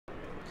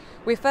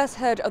We first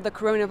heard of the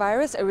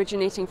coronavirus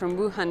originating from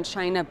Wuhan,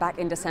 China back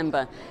in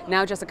December.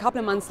 Now, just a couple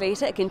of months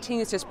later, it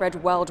continues to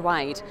spread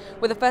worldwide.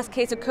 With the first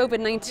case of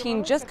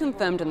COVID-19 just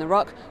confirmed in the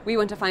Rock, we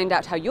want to find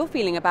out how you're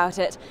feeling about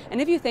it and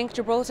if you think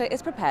Gibraltar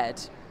is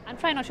prepared. And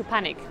try not to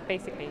panic,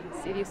 basically.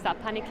 So if you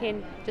start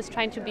panicking, just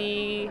trying to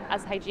be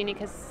as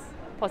hygienic as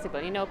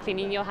possible,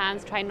 cleaning your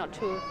hands, trying not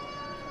to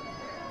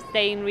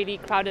stay in really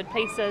crowded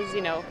places,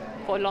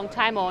 for a long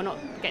time, or not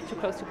get too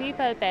close to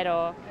people,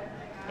 but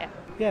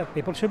Yeah,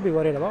 people should be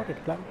worried about it.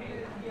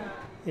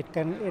 It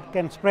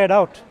can spread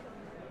out,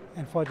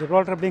 and for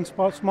Gibraltar being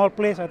small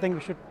place, I think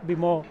we should be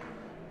more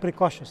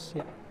precautious.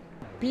 Yeah.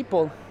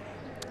 People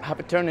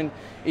have turned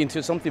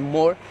into something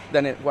more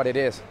than what it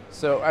is.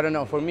 So I don't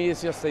know. For me,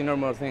 it's just a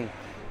normal thing.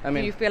 Do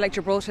you feel like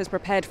Gibraltar is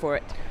prepared for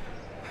it?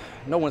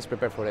 No one's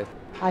prepared for it.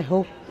 I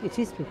hope it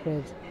is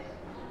prepared,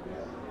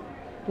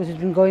 because it's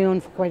been going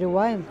on for quite a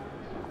while,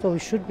 so we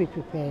should be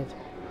prepared.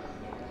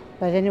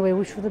 But anyway,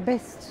 wish for the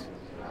best,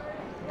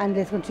 and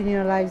let's continue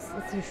our lives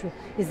as usual.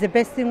 It's the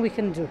best thing we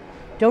can do.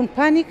 Don't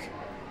panic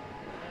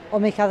or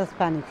make others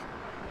panic,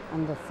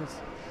 and that's it.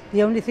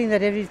 The only thing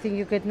that everything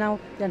you get now,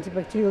 the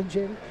antibacterial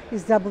gel,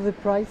 is double the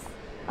price,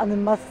 and the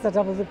masks are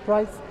double the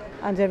price,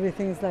 and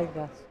everything is like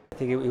that. I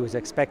think it was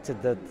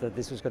expected that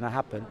this was going to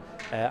happen.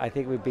 I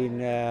think we've been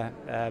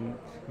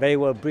very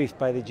well briefed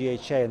by the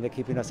GHA, and they're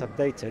keeping us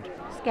updated.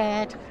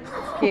 Scared.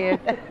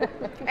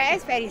 It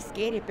is very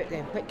scary, but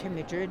then what can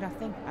we do?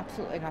 Nothing,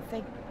 absolutely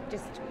nothing.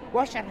 Just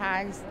wash your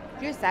hands,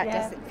 use that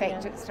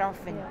disinfectant stuff,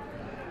 and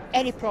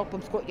any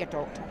problems, go to your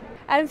doctor.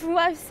 From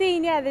what I've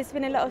seen, there's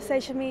been a lot of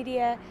social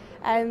media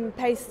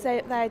posts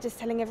out there just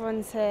telling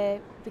everyone to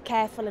be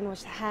careful and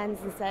wash their hands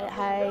and stay at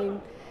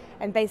home,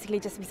 and basically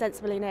just be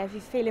sensible. If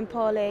you're feeling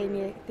poorly and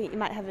you think you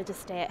might have it,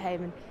 just stay at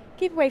home and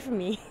keep away from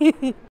me.